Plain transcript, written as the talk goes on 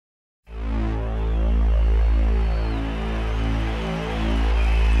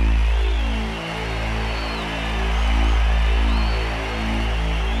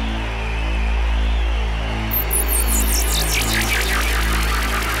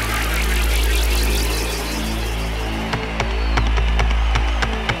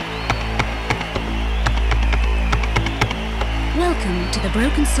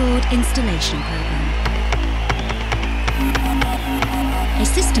Broken Sword installation program. A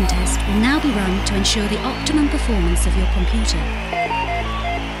system test will now be run to ensure the optimum performance of your computer.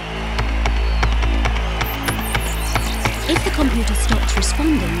 If the computer stops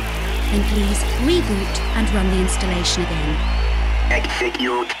responding, then please reboot and run the installation again.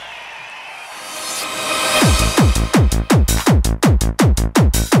 Execute.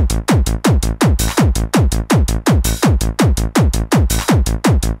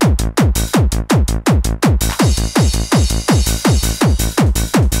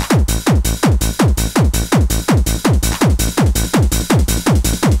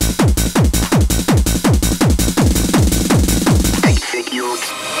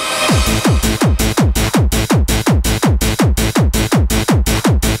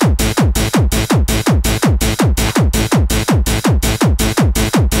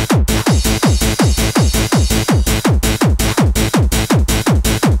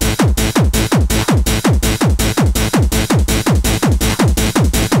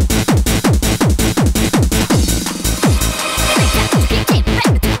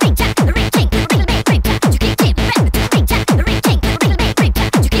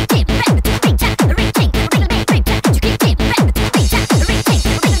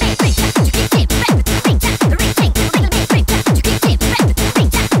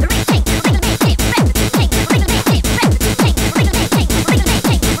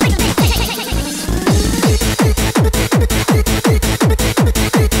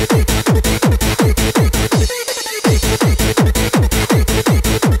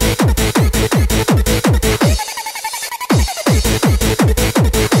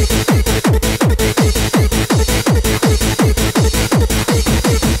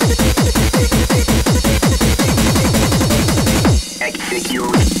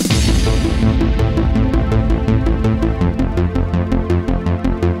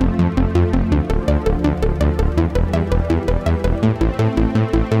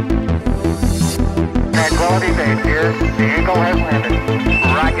 Tranquility base here. The Eagle has landed.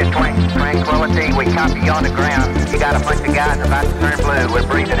 Roger, Tranquility. We copy you on the ground. You got a bunch of guys about to turn blue. We're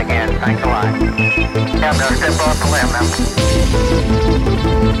breathing again. Thanks a lot. Yeah, they'll step off the limb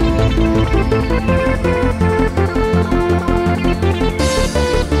now.